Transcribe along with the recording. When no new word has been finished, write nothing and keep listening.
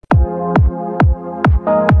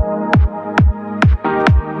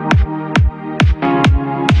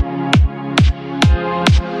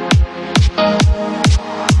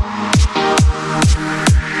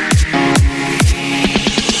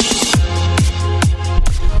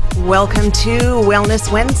Welcome to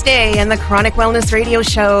Wellness Wednesday and the Chronic Wellness Radio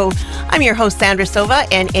Show. I'm your host, Sandra Silva,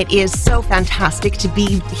 and it is so fantastic to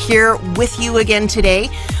be here with you again today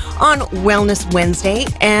on Wellness Wednesday.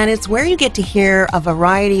 And it's where you get to hear a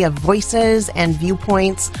variety of voices and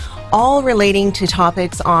viewpoints, all relating to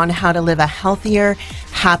topics on how to live a healthier,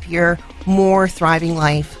 happier, more thriving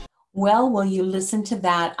life. Well, will you listen to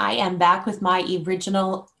that? I am back with my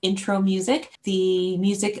original intro music, the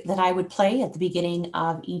music that I would play at the beginning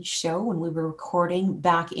of each show when we were recording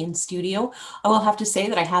back in studio. I will have to say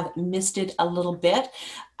that I have missed it a little bit,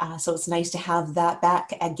 so it's nice to have that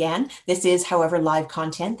back again. This is, however, live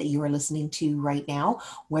content that you are listening to right now,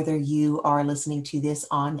 whether you are listening to this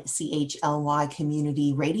on CHLY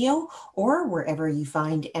Community Radio or wherever you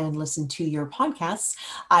find and listen to your podcasts.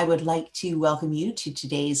 I would like to welcome you to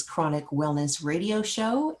today's Chronic Wellness Radio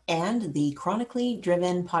Show and the Chronically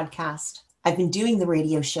Driven podcast. I've been doing the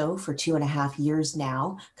radio show for 2.5 years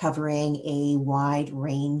now, covering a wide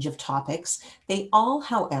range of topics. They all,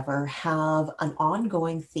 however, have an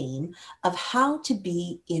ongoing theme of how to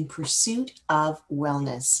be in pursuit of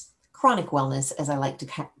wellness. Chronic wellness, as I like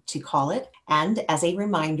to call it. And as a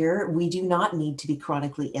reminder, we do not need to be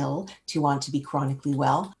chronically ill to want to be chronically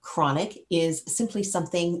well. Chronic is simply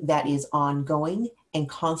something that is ongoing and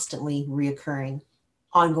constantly reoccurring.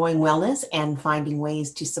 Ongoing wellness and finding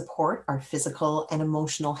ways to support our physical and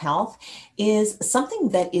emotional health is something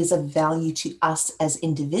that is of value to us as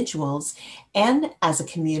individuals and as a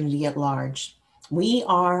community at large. We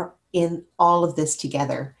are in all of this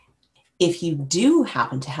together. If you do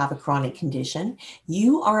happen to have a chronic condition,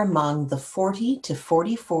 you are among the 40 to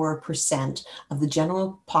 44% of the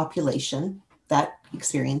general population that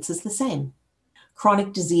experiences the same.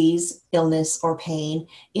 Chronic disease, illness, or pain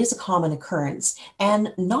is a common occurrence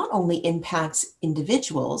and not only impacts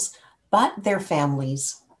individuals, but their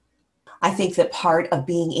families. I think that part of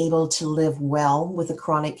being able to live well with a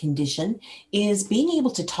chronic condition is being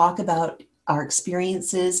able to talk about our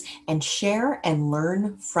experiences and share and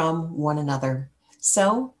learn from one another.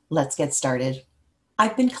 So let's get started.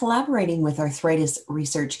 I've been collaborating with Arthritis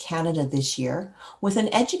Research Canada this year with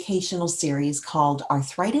an educational series called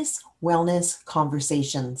Arthritis Wellness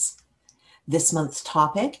Conversations. This month's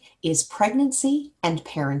topic is pregnancy and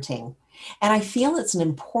parenting, and I feel it's an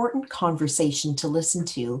important conversation to listen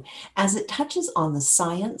to as it touches on the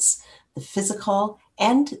science, the physical,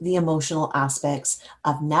 and the emotional aspects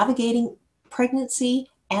of navigating pregnancy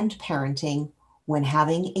and parenting when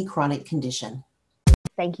having a chronic condition.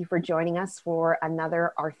 Thank you for joining us for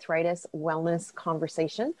another Arthritis Wellness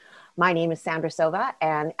Conversation. My name is Sandra Silva,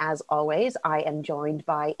 and as always, I am joined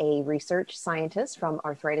by a research scientist from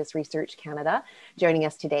Arthritis Research Canada. Joining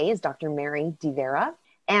us today is Dr. Mary De Vera.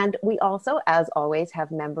 And we also, as always,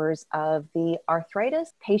 have members of the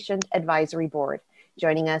Arthritis Patient Advisory Board.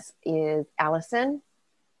 Joining us is Allison,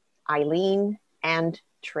 Eileen, and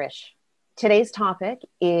Trish. Today's topic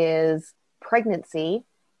is pregnancy,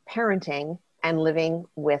 parenting, and living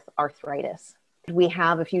with arthritis. We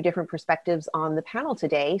have a few different perspectives on the panel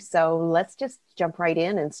today, so let's just jump right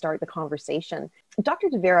in and start the conversation. Dr.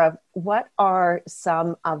 De Vera, what are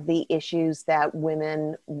some of the issues that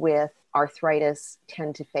women with arthritis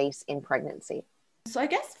tend to face in pregnancy? So I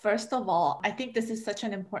guess, first of all, I think this is such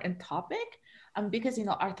an important topic because,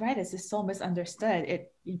 arthritis is so misunderstood.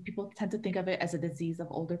 People tend to think of it as a disease of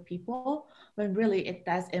older people, when really it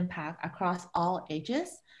does impact across all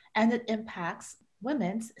ages, and it impacts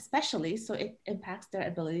women especially. So it impacts their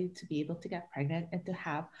ability to be able to get pregnant and to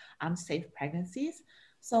have safe pregnancies.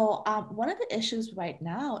 So one of the issues right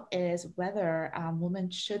now is whether women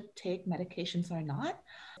should take medications or not.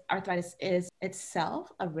 Arthritis is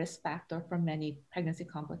itself a risk factor for many pregnancy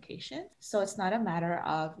complications. So it's not a matter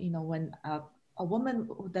of, when a woman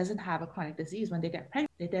who doesn't have a chronic disease, when they get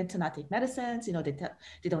pregnant, they tend to not take medicines,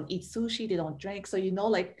 they don't eat sushi, they don't drink. So,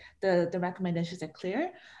 the recommendations are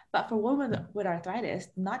clear. But for women with arthritis,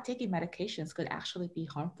 not taking medications could actually be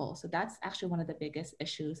harmful. So that's actually one of the biggest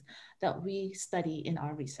issues that we study in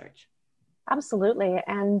our research. Absolutely.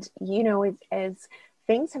 And, as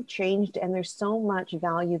things have changed and there's so much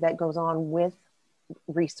value that goes on with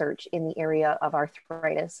research in the area of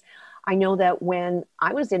arthritis. I know that when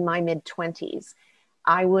I was in my mid-20s,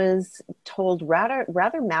 I was told rather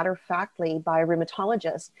matter-of-factly by a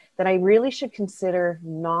rheumatologist that I really should consider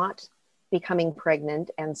not becoming pregnant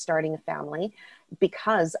and starting a family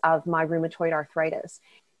because of my rheumatoid arthritis.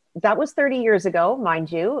 That was 30 years ago, mind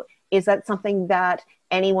you. Is that something that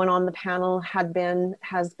anyone on the panel has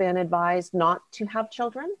been advised not to have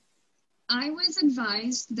children? I was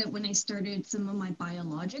advised that when I started some of my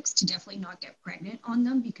biologics to definitely not get pregnant on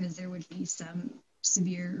them because there would be some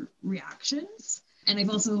severe reactions. And I've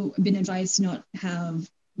also been advised to not have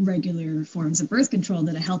regular forms of birth control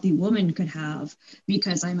that a healthy woman could have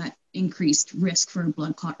because I'm at increased risk for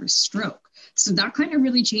blood clot or stroke. So that kind of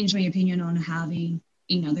really changed my opinion on having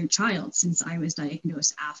another child since I was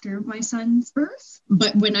diagnosed after my son's birth.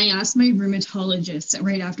 But when I asked my rheumatologist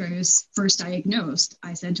right after I was first diagnosed,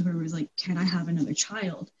 I said to her, I was like, can I have another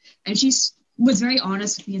child? And she was very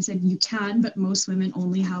honest with me and said, you can, but most women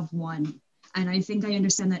only have one. And I think I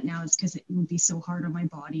understand that now. It's because it would be so hard on my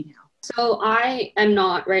body now. So I am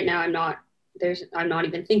not right now. I'm not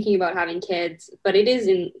even thinking about having kids, but it is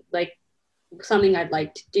in like something I'd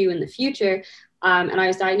like to do in the future. And I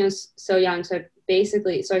was diagnosed so young. So I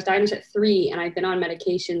was diagnosed at 3 and I've been on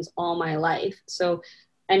medications all my life. So,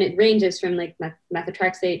 and it ranges from like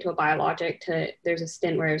methotrexate to a biologic to there's a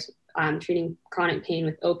stint where I was treating chronic pain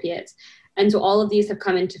with opiates. And so all of these have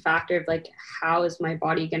come into factor of like, how is my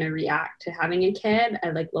body going to react to having a kid?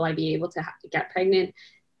 Will I be able to get pregnant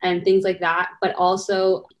and things like that? But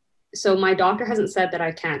also, so my doctor hasn't said that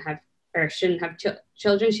I can't have or shouldn't have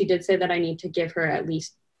children. She did say that I need to give her at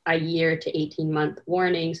least a year to 18-month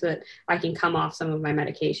warning so that I can come off some of my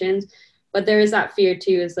medications. But there is that fear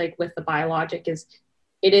too, is like with the biologic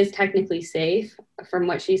it is technically safe from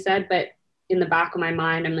what she said, but in the back of my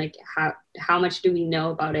mind, I'm like, how much do we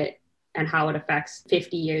know about it and how it affects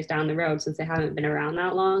 50 years down the road since they haven't been around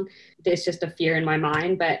that long? There's just a fear in my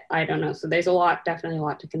mind, but I don't know. So there's definitely a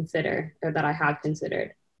lot to consider, or that I have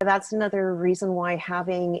considered. That's another reason why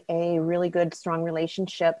having a really good, strong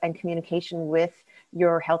relationship and communication with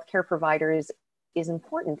your healthcare providers is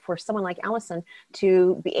important for someone like Allison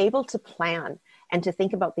to be able to plan and to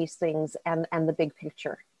think about these things and the big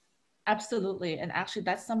picture. Absolutely. And actually,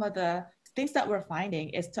 that's some of the things that we're finding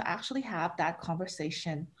is to actually have that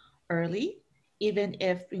conversation early, even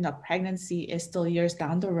if, pregnancy is still years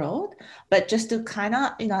down the road, but just to kind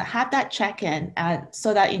of, have that check-in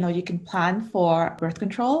so that, you can plan for birth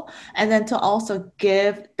control, and then to also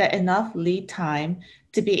give the enough lead time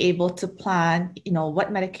to be able to plan,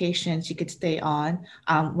 what medications you could stay on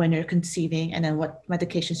when you're conceiving, and then what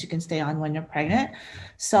medications you can stay on when you're pregnant.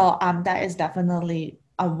 So that is definitely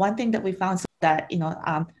one thing that we found, so that,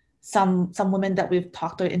 some women that we've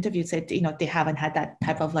talked to or interviewed said, they haven't had that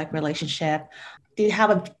type of like relationship. They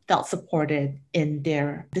haven't felt supported in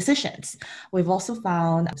their decisions. We've also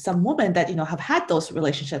found some women that, have had those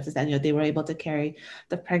relationships, and, they were able to carry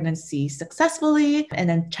the pregnancy successfully and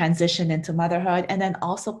then transition into motherhood, and then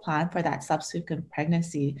also plan for that subsequent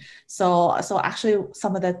pregnancy. So actually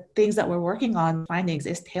some of the things that we're working on findings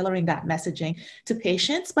is tailoring that messaging to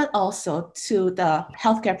patients, but also to the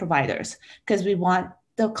healthcare providers, because we want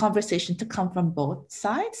the conversation to come from both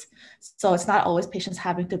sides. So it's not always patients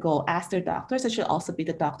having to go ask their doctors. It should also be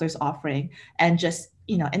the doctors offering and just,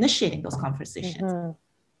 initiating those conversations. Mm-hmm.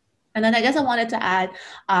 And then I guess I wanted to add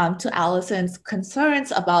to Allison's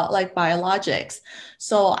concerns about like biologics.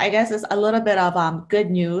 So I guess it's a little bit of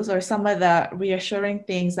good news, or some of the reassuring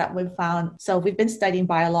things that we've found. So we've been studying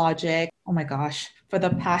biologic, oh my gosh, for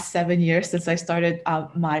the past 7 years since I started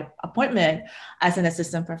my appointment as an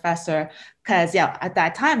assistant professor. Because at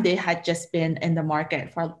that time, they had just been in the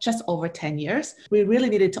market for just over 10 years. We really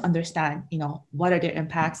needed to understand, what are their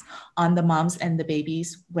impacts on the moms and the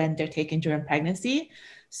babies when they're taken during pregnancy.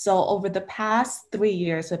 So over the past 3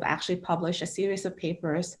 years, we've actually published a series of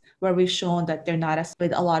papers where we've shown that they're not as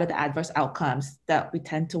with a lot of the adverse outcomes that we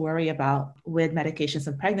tend to worry about with medications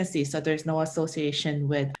in pregnancy. So there's no association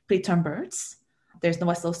with preterm births. There's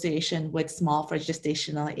no association with small for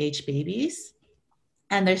gestational age babies.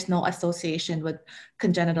 And there's no association with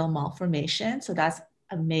congenital malformation. So that's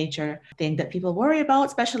a major thing that people worry about,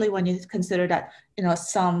 especially when you consider that,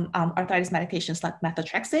 some arthritis medications like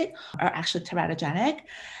methotrexate are actually teratogenic.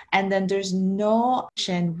 And then there's no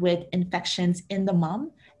connection with infections in the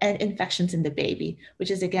mom and infections in the baby,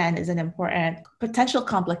 which is an important potential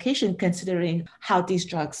complication considering how these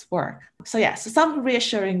drugs work. So some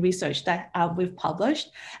reassuring research that we've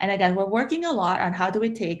published. And again, we're working a lot on how do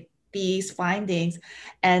we take these findings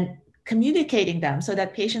and communicating them so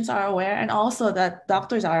that patients are aware, and also that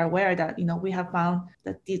doctors are aware that, we have found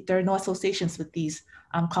that there are no associations with these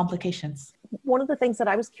complications. One of the things that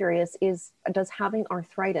I was curious is, does having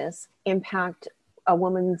arthritis impact a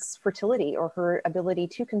woman's fertility or her ability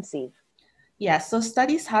to conceive? Yes, so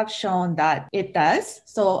studies have shown that it does.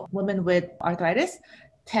 So women with arthritis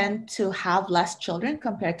tend to have less children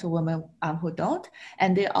compared to women who don't.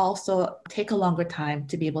 And they also take a longer time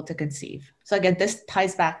to be able to conceive. So again, this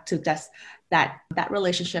ties back to just that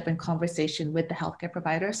relationship and conversation with the healthcare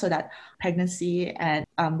provider, so that pregnancy and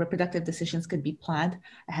reproductive decisions can be planned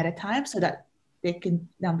ahead of time so that we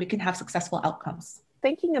can have successful outcomes.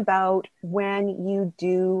 Thinking about when you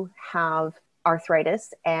do have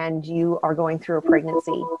arthritis and you are going through a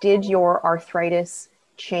pregnancy, did your arthritis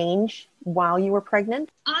change while you were pregnant?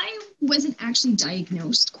 I wasn't actually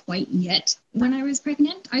diagnosed quite yet when I was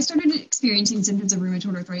pregnant. I started experiencing symptoms of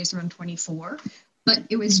rheumatoid arthritis around 24, but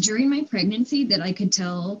it was during my pregnancy that I could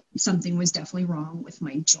tell something was definitely wrong with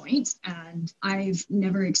my joints. And I've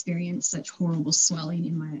never experienced such horrible swelling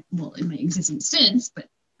in my existence since, but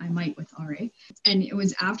I might with RA. And it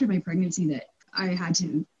was after my pregnancy that I had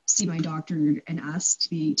to see my doctor and ask to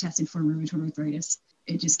be tested for rheumatoid arthritis.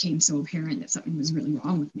 It just came so apparent that something was really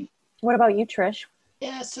wrong with me. What about you, Trish?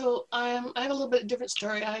 Yeah, so I have a little bit different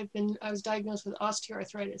story. I was diagnosed with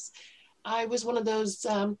osteoarthritis. I was one of those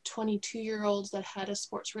 22-year-olds that had a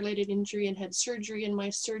sports-related injury and had surgery, and my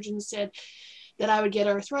surgeon said that I would get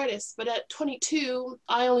arthritis. But at 22,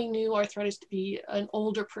 I only knew arthritis to be an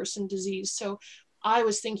older person disease. So I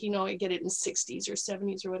was thinking, oh, I get it in 60s or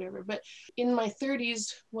 70s or whatever. But in my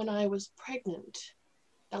 30s, when I was pregnant,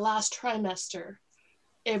 the last trimester,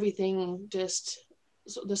 everything just,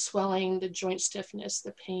 so the swelling, the joint stiffness,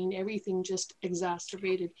 the pain, everything just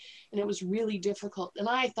exacerbated. And it was really difficult. And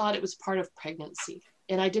I thought it was part of pregnancy.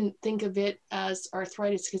 And I didn't think of it as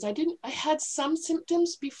arthritis because I had some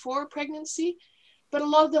symptoms before pregnancy, but a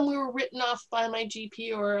lot of them were written off by my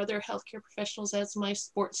GP or other healthcare professionals as my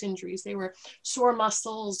sports injuries. They were sore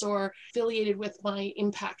muscles or affiliated with my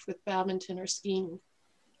impact with badminton or skiing.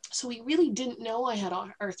 So we really didn't know I had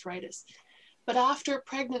arthritis. But after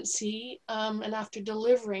pregnancy and after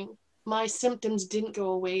delivering, my symptoms didn't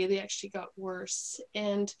go away. They actually got worse.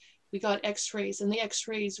 And we got x-rays, and the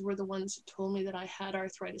x-rays were the ones that told me that I had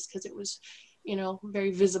arthritis because it was,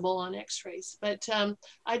 very visible on x-rays. But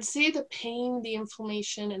I'd say the pain, the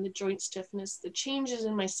inflammation, and the joint stiffness, the changes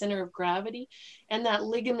in my center of gravity, and that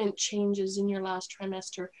ligament changes in your last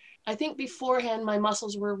trimester. I think beforehand, my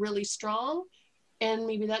muscles were really strong. And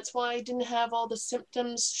maybe that's why I didn't have all the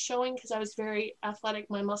symptoms showing, because I was very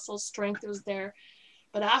athletic. My muscle strength was there.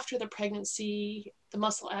 But after the pregnancy, the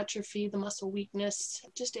muscle atrophy, the muscle weakness,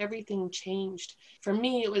 just everything changed. For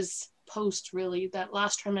me, it was post, really, that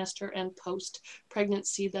last trimester and post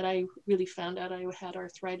pregnancy that I really found out I had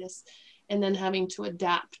arthritis, and then having to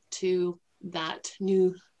adapt to that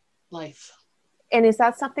new life. And is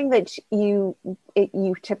that something that you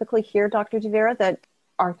typically hear, Dr. De Vera, that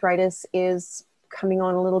arthritis is coming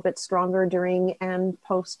on a little bit stronger during and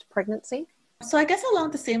post pregnancy? So I guess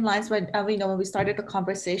along the same lines, when we started the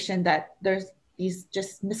conversation, that there's these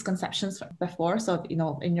just misconceptions before. So,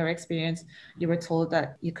 in your experience, you were told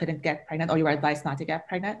that you couldn't get pregnant, or you were advised not to get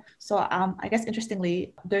pregnant. So I guess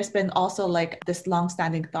interestingly, there's been also like this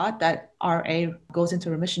long-standing thought that RA goes into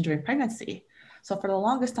remission during pregnancy. So for the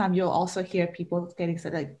longest time, you'll also hear people getting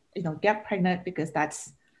said, like, get pregnant because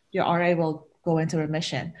that's your RA will go into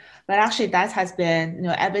remission. But actually that has been,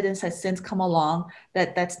 evidence has since come along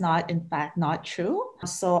that that's not, in fact, not true.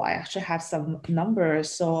 So I actually have some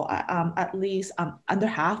numbers. So at least under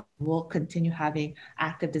half will continue having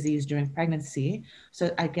active disease during pregnancy.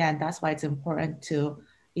 So again, that's why it's important to,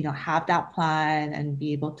 have that plan and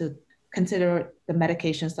be able to consider the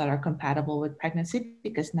medications that are compatible with pregnancy,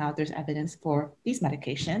 because now there's evidence for these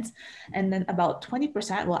medications. And then about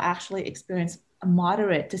 20% will actually experience a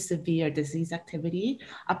moderate to severe disease activity,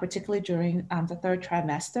 particularly during the third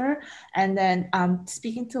trimester. And then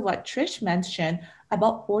speaking to what Trish mentioned,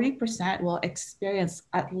 about 40% will experience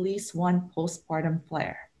at least one postpartum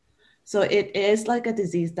flare. So it is like a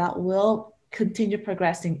disease that will continue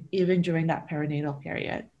progressing even during that perinatal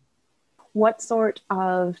period. What sort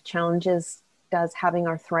of challenges does having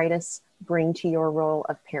arthritis bring to your role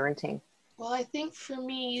of parenting? Well, I think for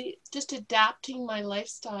me, just adapting my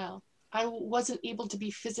lifestyle. I wasn't able to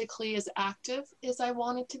be physically as active as I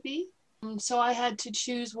wanted to be. So I had to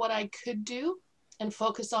choose what I could do and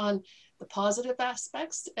focus on the positive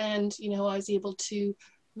aspects. And, I was able to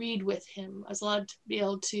read with him. I was allowed to be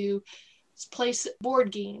able to play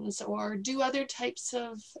board games or do other types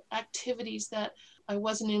of activities that I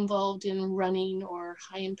wasn't involved in running or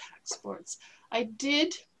high impact sports. I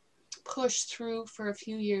did push through for a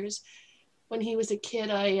few years. When he was a kid,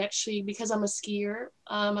 I actually, because I'm a skier,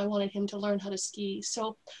 I wanted him to learn how to ski.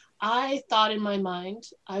 So I thought in my mind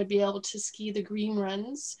I would be able to ski the green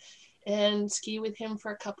runs and ski with him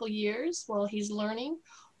for a couple years while he's learning.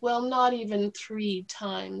 Well, not even 3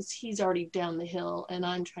 times. He's already down the hill and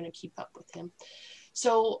I'm trying to keep up with him.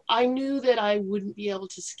 So I knew that I wouldn't be able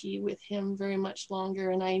to ski with him very much longer.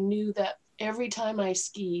 And I knew that every time I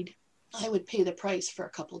skied, I would pay the price for a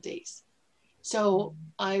couple days. So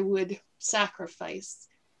I would sacrifice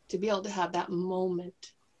to be able to have that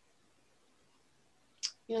moment.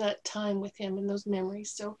 that time with him and those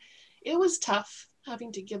memories. So it was tough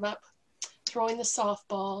having to give up throwing the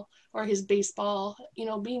softball or his baseball,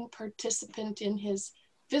 being participant in his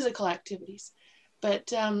physical activities.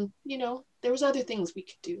 But, there was other things we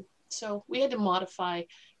could do. So we had to modify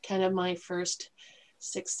kind of my first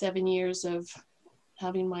 6-7 years of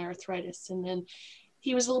having my arthritis. And then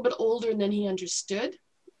he was a little bit older and then he understood.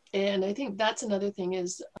 And I think that's another thing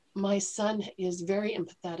is my son is very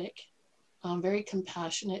empathetic, very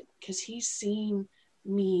compassionate, because he's seen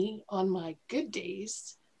me on my good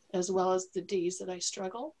days as well as the days that I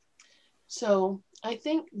struggle. So I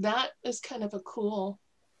think that is kind of a cool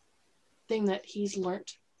thing that he's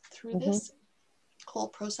learned through this whole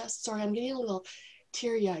process. Sorry, I'm getting a little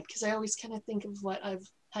teary-eyed because I always kind of think of what I've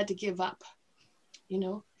had to give up,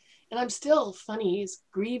 and I'm still funny is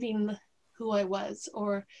grieving who I was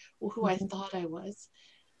or who I thought I was.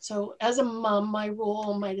 So as a mom, my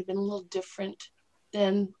role might have been a little different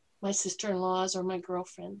than my sister-in-laws or my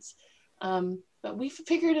girlfriends. But we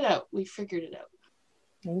figured it out.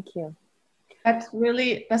 Thank you. That's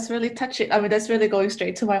really touching. I mean, that's really going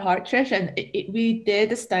straight to my heart, Trish. And we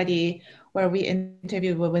did a study where we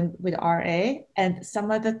interviewed women with RA, and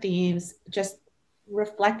some of the themes just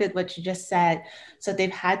reflected what you just said. So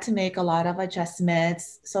they've had to make a lot of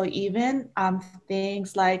adjustments. So even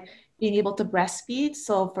things like being able to breastfeed.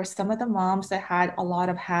 So for some of the moms that had a lot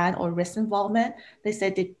of hand or wrist involvement, they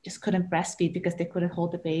said they just couldn't breastfeed because they couldn't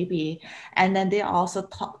hold the baby. And then they also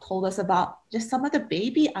told us about just some of the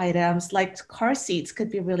baby items, like car seats could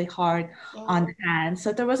be really hard on the hand.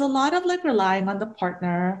 So there was a lot of relying on the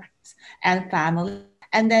partner and family.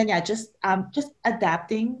 And then, just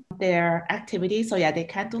adapting their activities. So they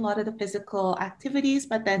can't do a lot of the physical activities,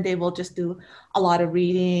 but then they will just do a lot of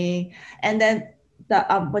reading. And then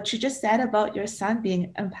what you just said about your son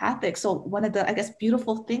being empathic. So one of the, I guess,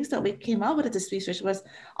 beautiful things that we came out with this research was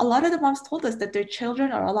a lot of the moms told us that their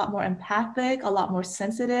children are a lot more empathic, a lot more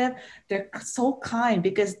sensitive. They're so kind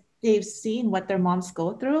because they've seen what their moms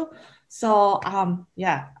go through. So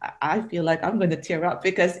I feel like I'm going to tear up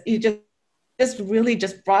because you just really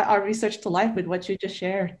just brought our research to life with what you just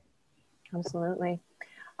shared. Absolutely.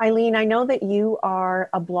 Eileen, I know that you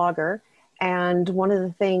are a blogger, and one of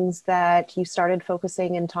the things that you started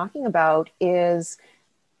focusing and talking about is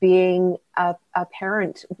being a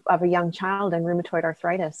parent of a young child and rheumatoid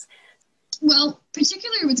arthritis. Well,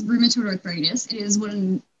 particularly with rheumatoid arthritis, it is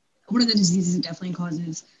one of the diseases that definitely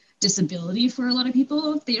causes disability for a lot of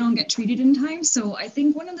people if they don't get treated in time. So I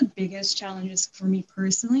think one of the biggest challenges for me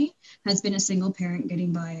personally has been a single parent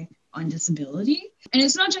getting by on disability. And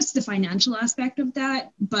it's not just the financial aspect of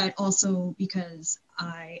that, but also because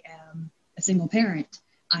I am a single parent.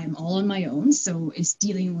 I'm all on my own. So it's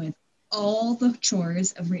dealing with all the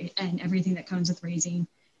chores and everything that comes with raising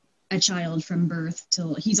a child from birth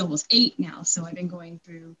till he's almost 8 now. So I've been going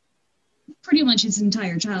through pretty much his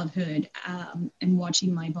entire childhood and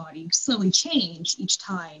watching my body slowly change each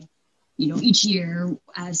time, each year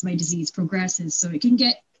as my disease progresses. So it can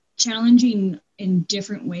get challenging in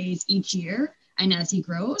different ways each year and as he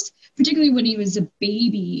grows, particularly when he was a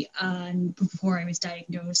baby before I was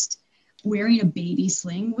diagnosed. Wearing a baby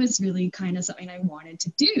sling was really kind of something I wanted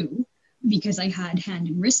to do because I had hand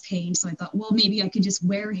and wrist pain. So I thought, well, maybe I could just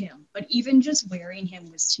wear him. But even just wearing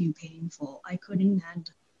him was too painful. I couldn't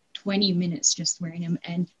handle 20 minutes just wearing him.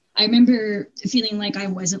 And I remember feeling like I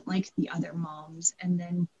wasn't like the other moms. And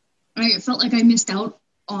then I felt like I missed out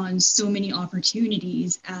on so many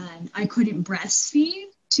opportunities, and I couldn't breastfeed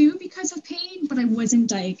too because of pain, but I wasn't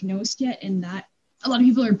diagnosed yet. And that a lot of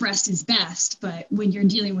people are breast is best, but when you're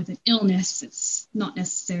dealing with an illness, it's not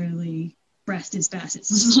necessarily breast is best.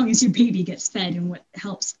 It's as long as your baby gets fed, and what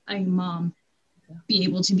helps a mom be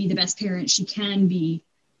able to be the best parent she can be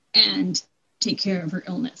and take care of her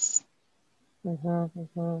illness.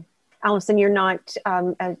 Allison, you're not,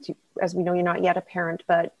 as we know, you're not yet a parent,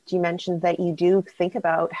 but you mentioned that you do think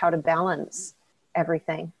about how to balance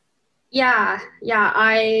everything. Yeah.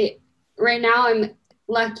 Right now I'm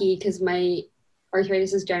lucky because my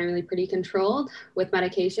arthritis is generally pretty controlled with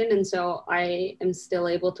medication. And so I am still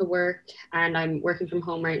able to work, and I'm working from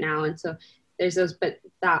home right now. And so there's those, but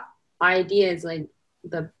that idea is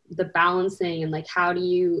the balancing and how do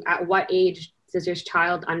you, at what age does your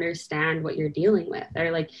child understand what you're dealing with? Or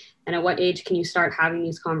and at what age can you start having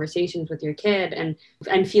these conversations with your kid and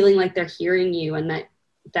feeling like they're hearing you, and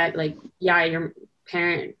that your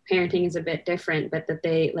parenting is a bit different, but that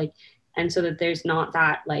they and so that there's not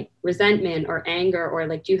that resentment or anger, or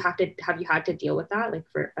have you had to deal with that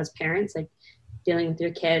for as parents, dealing with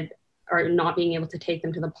your kid or not being able to take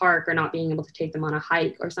them to the park or not being able to take them on a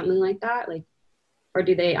hike or something like that? or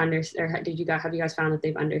do they understand, or have you guys found that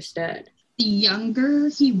they've understood? The younger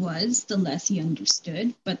he was, the less he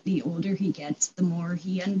understood, but the older he gets, the more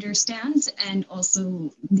he understands. And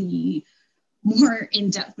also the more in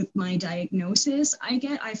depth with my diagnosis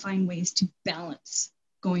I find ways to balance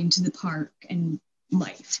going to the park and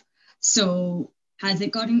life. So has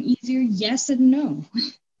it gotten easier? Yes and no.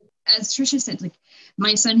 As Trisha said, like,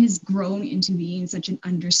 my son has grown into being such an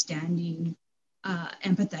understanding,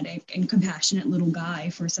 empathetic and compassionate little guy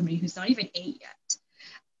for somebody who's not even 8 yet.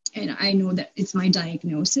 And I know that it's my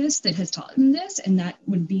diagnosis that has taught him this, and that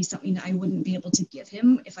would be something that I wouldn't be able to give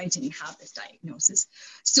him if I didn't have this diagnosis.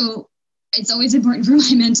 So it's always important for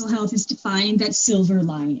my mental health is to find that silver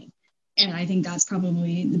lining. And I think that's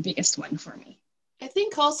probably the biggest one for me. I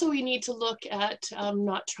think also we need to look at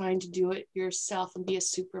not trying to do it yourself and be a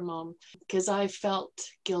super mom, because I felt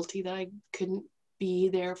guilty that I couldn't be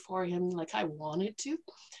there for him like I wanted to.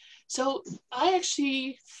 So I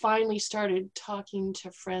actually finally started talking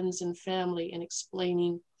to friends and family and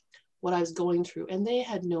explaining what I was going through. And they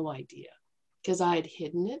had no idea because I had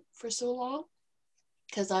hidden it for so long,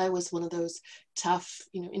 because I was one of those tough,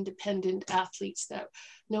 independent athletes that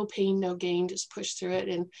no pain, no gain, just push through it.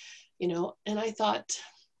 And, and I thought,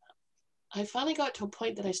 I finally got to a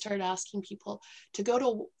point that I started asking people to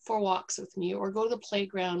go for walks with me or go to the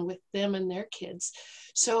playground with them and their kids.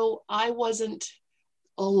 So I wasn't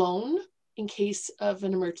alone in case of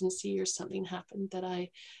an emergency or something happened that I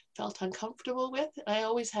felt uncomfortable with. I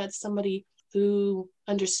always had somebody who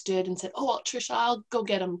understood and said, "Oh, Trisha, I'll go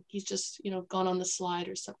get him. He's just, gone on the slide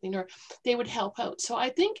or something," or they would help out. So I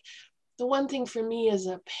think the one thing for me as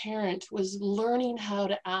a parent was learning how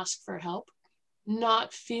to ask for help,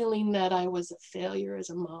 not feeling that I was a failure as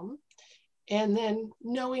a mom, and then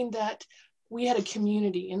knowing that we had a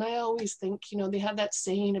community. And I always think, they have that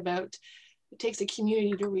saying about it takes a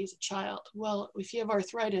community to raise a child. Well, if you have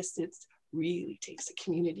arthritis, it really takes a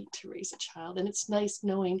community to raise a child. And it's nice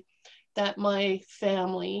knowing that my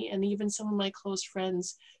family and even some of my close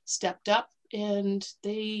friends stepped up, and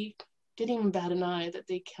they didn't even bat an eye, that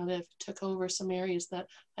they kind of took over some areas that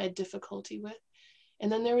I had difficulty with.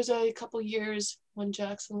 And then there was a couple years when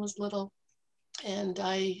Jackson was little and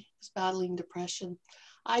I was battling depression.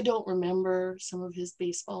 I don't remember some of his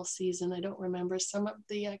baseball season. I don't remember some of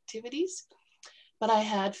the activities, but I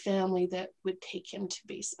had family that would take him to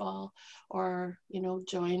baseball or,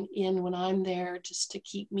 join in when I'm there, just to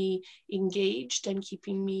keep me engaged and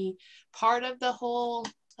keeping me part of the whole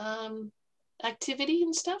activity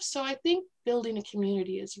and stuff. So I think building a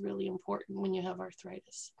community is really important when you have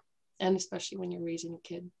arthritis, and especially when you're raising a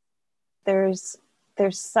kid. There's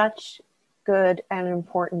such good and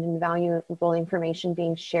important and valuable information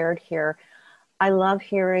being shared here. I love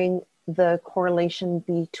hearing the correlation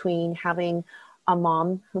between having a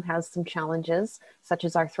mom who has some challenges, such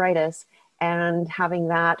as arthritis, and having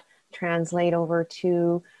that translate over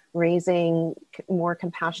to raising more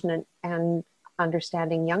compassionate and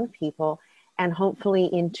understanding young people. And hopefully,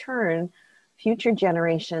 in turn, future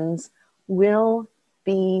generations will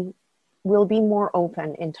be more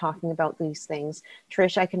open in talking about these things.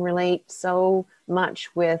 Trish, I can relate so much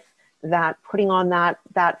with that, putting on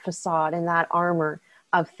that facade and that armor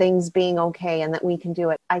of things being okay and that we can do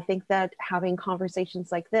it. I think that having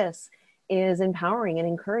conversations like this is empowering and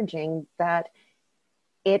encouraging, that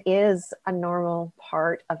it is a normal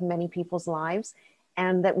part of many people's lives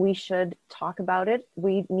and that we should talk about it.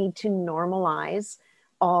 We need to normalize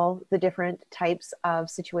all the different types of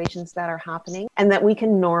situations that are happening, and that we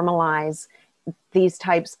can normalize these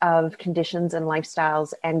types of conditions and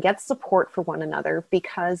lifestyles and get support for one another,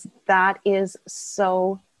 because that is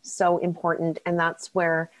so important. And that's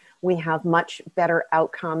where we have much better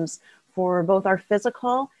outcomes for both our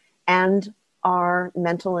physical and our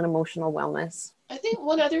mental and emotional wellness. I think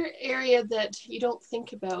one other area that you don't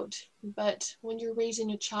think about, but when you're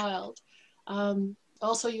raising a child,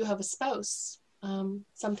 also you have a spouse.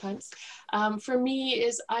 Sometimes for me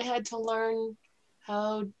is I had to learn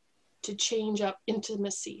how to change up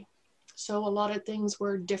intimacy. So a lot of things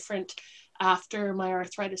were different after my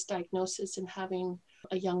arthritis diagnosis and having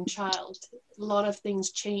a young child. A lot of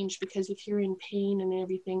things change because if you're in pain and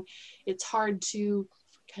everything, it's hard to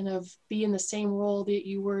kind of be in the same role that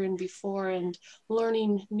you were in before, and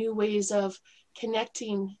learning new ways of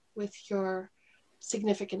connecting with your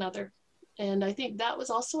significant other. And I think that was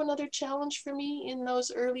also another challenge for me in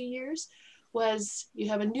those early years, was you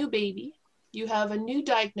have a new baby, you have a new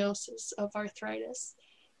diagnosis of arthritis,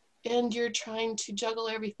 and you're trying to juggle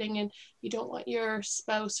everything, and you don't want your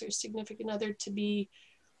spouse or significant other to be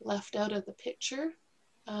left out of the picture.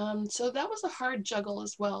 So that was a hard juggle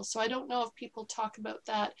as well. So I don't know if people talk about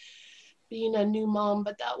that being a new mom,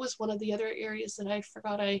 but that was one of the other areas that I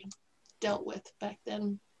forgot I dealt with back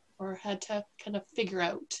then, or had to kind of figure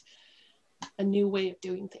out a new way of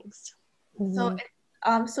doing things. So,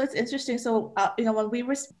 so it's interesting. So, when we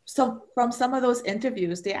were, so from some of those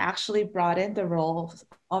interviews, they actually brought in the roles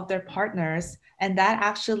of their partners, and that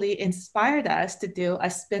actually inspired us to do a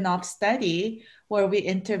spin-off study where we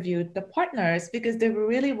interviewed the partners because they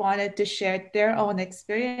really wanted to share their own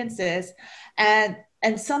experiences. And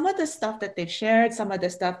some of the stuff that they've shared, some of the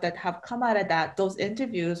stuff that have come out of those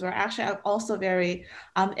interviews were actually also very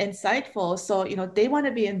insightful. So, they want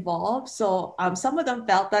to be involved. So some of them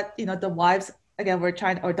felt that, the wives, again, were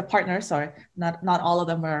trying, or the partners, sorry, not all of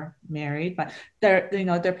them were married, but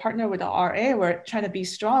their partner with the RA were trying to be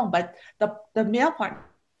strong, but the male partner,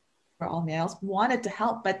 for all males, wanted to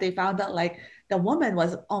help, but they found out like the woman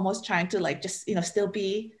was almost trying to like just still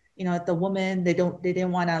be the woman. They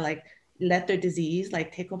didn't want to like let their disease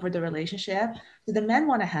like take over the relationship. So the men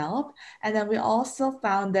want to help, and then we also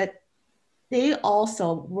found that they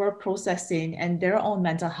also were processing, and their own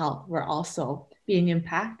mental health were also being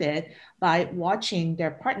impacted by watching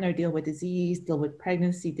their partner deal with disease, deal with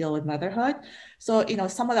pregnancy, deal with motherhood. So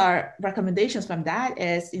some of our recommendations from that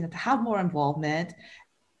is to have more involvement.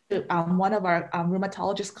 One of our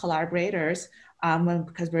rheumatologist collaborators,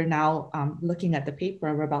 because we're now looking at the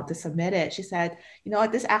paper, we're about to submit it, she said,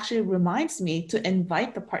 this actually reminds me to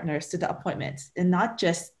invite the partners to the appointments and not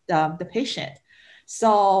just the patient.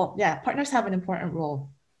 So yeah, partners have an important role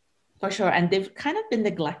for sure. And they've kind of been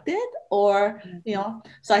neglected or,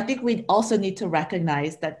 so I think we also need to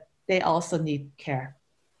recognize that they also need care.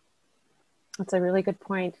 That's a really good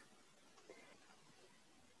point.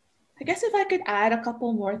 I guess if I could add a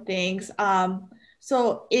couple more things.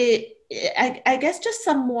 So I guess just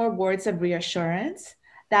some more words of reassurance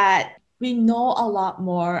that we know a lot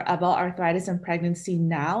more about arthritis and pregnancy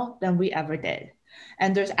now than we ever did.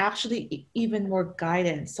 And there's actually even more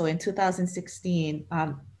guidance. So in 2016,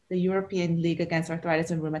 the European League Against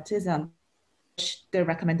Arthritis and Rheumatism their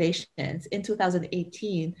recommendations. In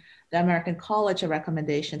 2018, the American College of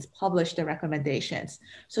Recommendations published their recommendations.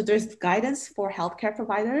 So there's guidance for healthcare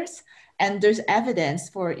providers, and there's evidence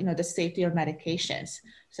for the safety of medications.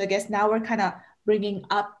 So I guess now we're kind of bringing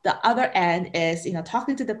up the other end is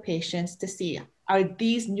talking to the patients to see, are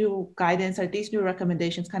these new guidance, are these new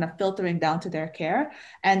recommendations kind of filtering down to their care?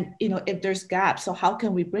 And if there's gaps, so how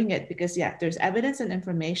can we bring it? Because yeah, there's evidence and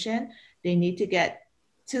information. They need to get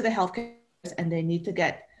to the healthcare and they need to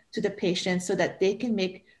get to the patients so that they can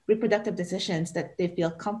make reproductive decisions that they feel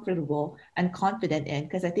comfortable and confident in.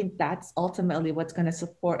 Because I think that's ultimately what's going to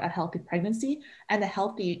support a healthy pregnancy and a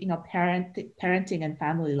healthy, parenting and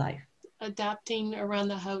family life. Adapting around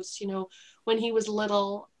the house, when he was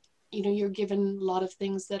little, you're given a lot of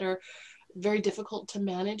things that are very difficult to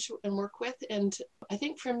manage and work with. And I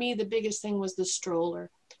think for me, the biggest thing was the stroller,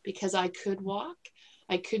 because I could walk.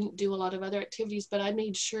 I couldn't do a lot of other activities, but I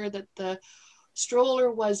made sure that the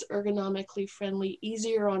stroller was ergonomically friendly,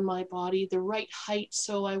 easier on my body, the right height,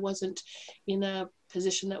 so I wasn't in a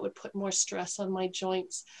position that would put more stress on my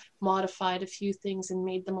joints, modified a few things and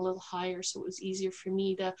made them a little higher so it was easier for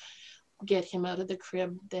me to get him out of the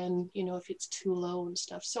crib than if it's too low and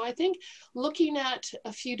stuff. So I think looking at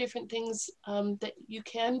a few different things that you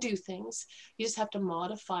can do things, you just have to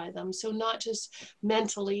modify them. So not just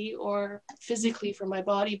mentally or physically for my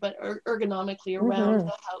body, but ergonomically around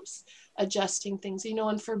the house, adjusting things,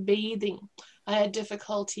 and for bathing, I had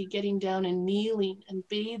difficulty getting down and kneeling and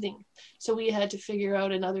bathing. So we had to figure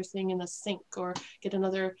out another thing in the sink or get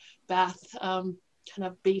another bath kind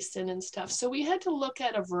of basin and stuff. So we had to look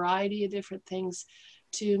at a variety of different things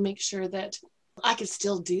to make sure that I could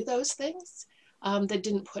still do those things that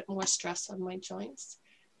didn't put more stress on my joints.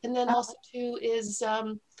 And then also too is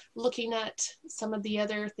looking at some of the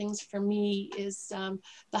other things for me is the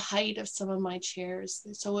height of some of my chairs.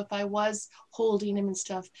 So if I was holding him and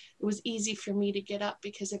stuff, it was easy for me to get up,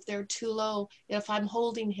 because if they're too low, if I'm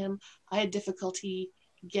holding him, I had difficulty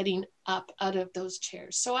getting up out of those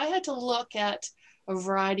chairs. So I had to look at a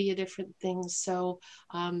variety of different things. So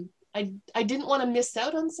I didn't want to miss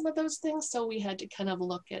out on some of those things. So we had to kind of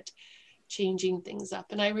look at changing things up.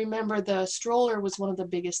 And I remember the stroller was one of the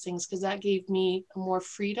biggest things, because that gave me more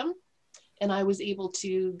freedom. And I was able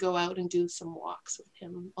to go out and do some walks with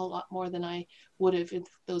him a lot more than I would have in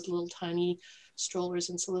those little tiny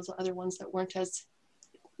strollers and some of those other ones that weren't as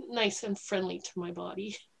nice and friendly to my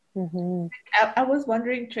body. Mm-hmm. I was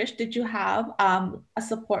wondering, Trish, did you have a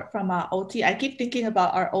support from OT? I keep thinking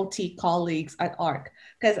about our OT colleagues at ARC,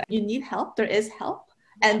 because you need help. There is help,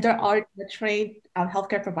 and there are the trained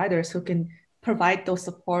healthcare providers who can provide those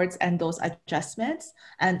supports and those adjustments.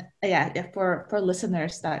 And for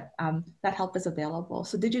listeners that that help is available.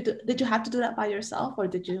 So did you have to do that by yourself, or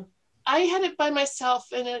did you? I had it by myself,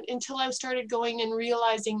 and until I started going and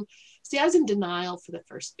realizing, I was in denial for the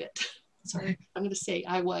first bit. Sorry, I'm going to say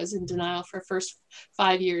I was in denial for the first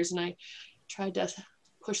 5 years, and I tried to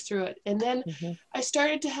push through it. And then I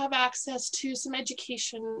started to have access to some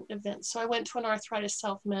education events. So I went to an arthritis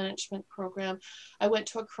self-management program. I went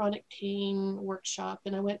to a chronic pain workshop,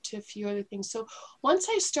 and I went to a few other things. So once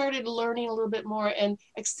I started learning a little bit more and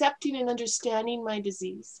accepting and understanding my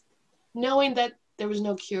disease, knowing that there was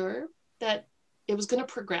no cure, that it was going to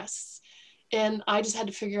progress, and I just had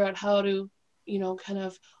to figure out how to, kind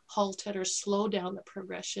of halt it or slow down the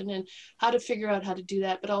progression, and how to figure out how to do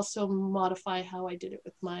that, but also modify how I did it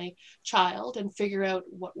with my child and figure out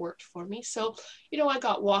what worked for me. So, I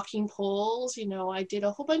got walking poles, I did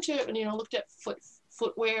a whole bunch of, looked at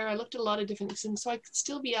footwear. I looked at a lot of different things, so I could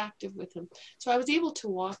still be active with him. So I was able to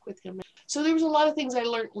walk with him. So there was a lot of things I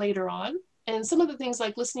learned later on. And some of the things,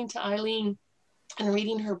 like listening to Eileen and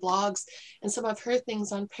reading her blogs and some of her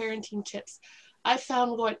things on parenting tips, I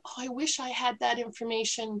found going, I wish I had that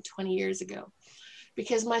information 20 years ago,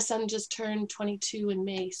 because my son just turned 22 in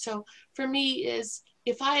May. So for me,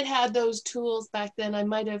 if I had had those tools back then, I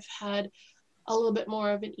might have had a little bit more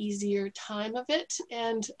of an easier time of it,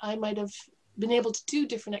 and I might have been able to do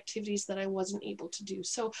different activities that I wasn't able to do.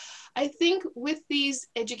 So I think with these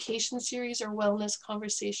education series or wellness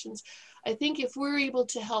conversations, I think if we're able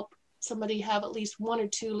to help somebody have at least one or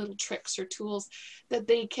two little tricks or tools that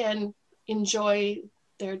they can enjoy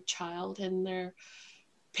their child and their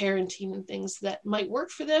parenting and things that might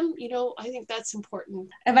work for them, I think that's important.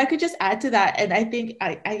 If I could just add to that, and I think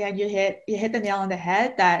again, you hit the nail on the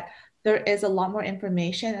head, that there is a lot more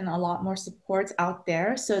information and a lot more supports out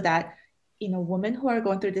there, so that women who are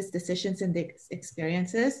going through these decisions and the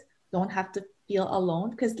experiences don't have to feel alone,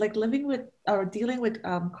 because like living with or dealing with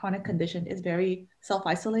chronic condition is very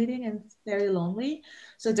self-isolating and very lonely.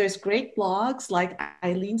 So there's great blogs, like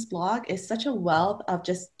Eileen's blog is such a wealth of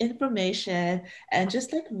just information and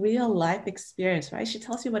just like real life experience, right? She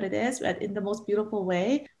tells you what it is, but in the most beautiful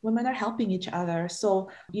way. Women are helping each other, so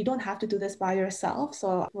you don't have to do this by yourself.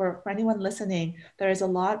 So for anyone listening, there is a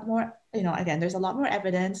lot more, again, there's a lot more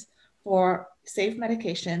evidence for safe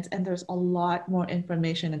medications, and there's a lot more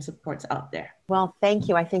information and supports out there. Well, thank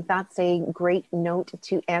you. I think that's a great note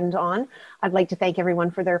to end on. I'd like to thank everyone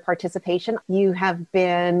for their participation. You have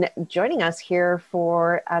been joining us here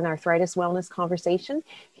for an arthritis wellness conversation,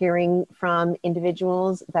 hearing from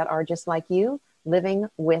individuals that are just like you, living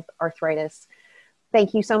with arthritis.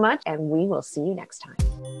 Thank you so much, and we will see you next time.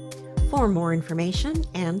 For more information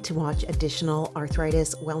and to watch additional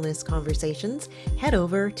arthritis wellness conversations, head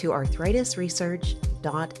over to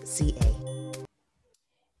arthritisresearch.ca.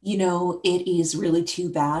 It is really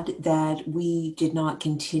too bad that we did not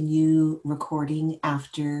continue recording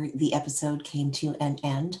after the episode came to an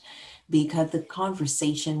end, because the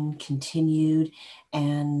conversation continued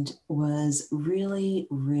and was really,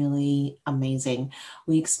 really amazing.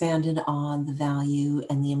 We expanded on the value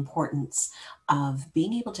and the importance of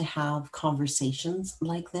being able to have conversations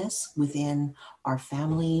like this within our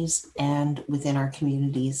families and within our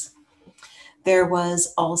communities. There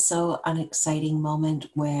was also an exciting moment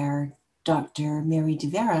where Dr. Mary De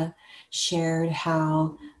Vera shared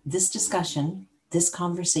how this discussion, this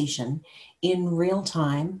conversation in real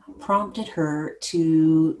time prompted her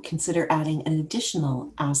to consider adding an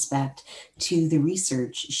additional aspect to the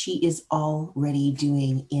research she is already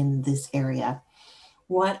doing in this area.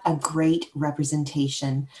 What a great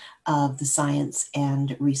representation of the science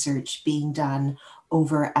and research being done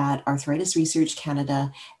over at Arthritis Research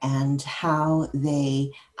Canada, and how they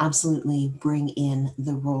absolutely bring in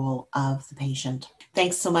the role of the patient.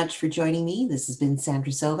 Thanks so much for joining me. This has been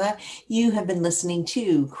Sandra Silva. You have been listening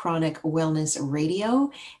to Chronic Wellness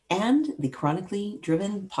Radio and the Chronically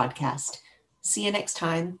Driven podcast. See you next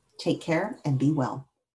time. Take care and be well.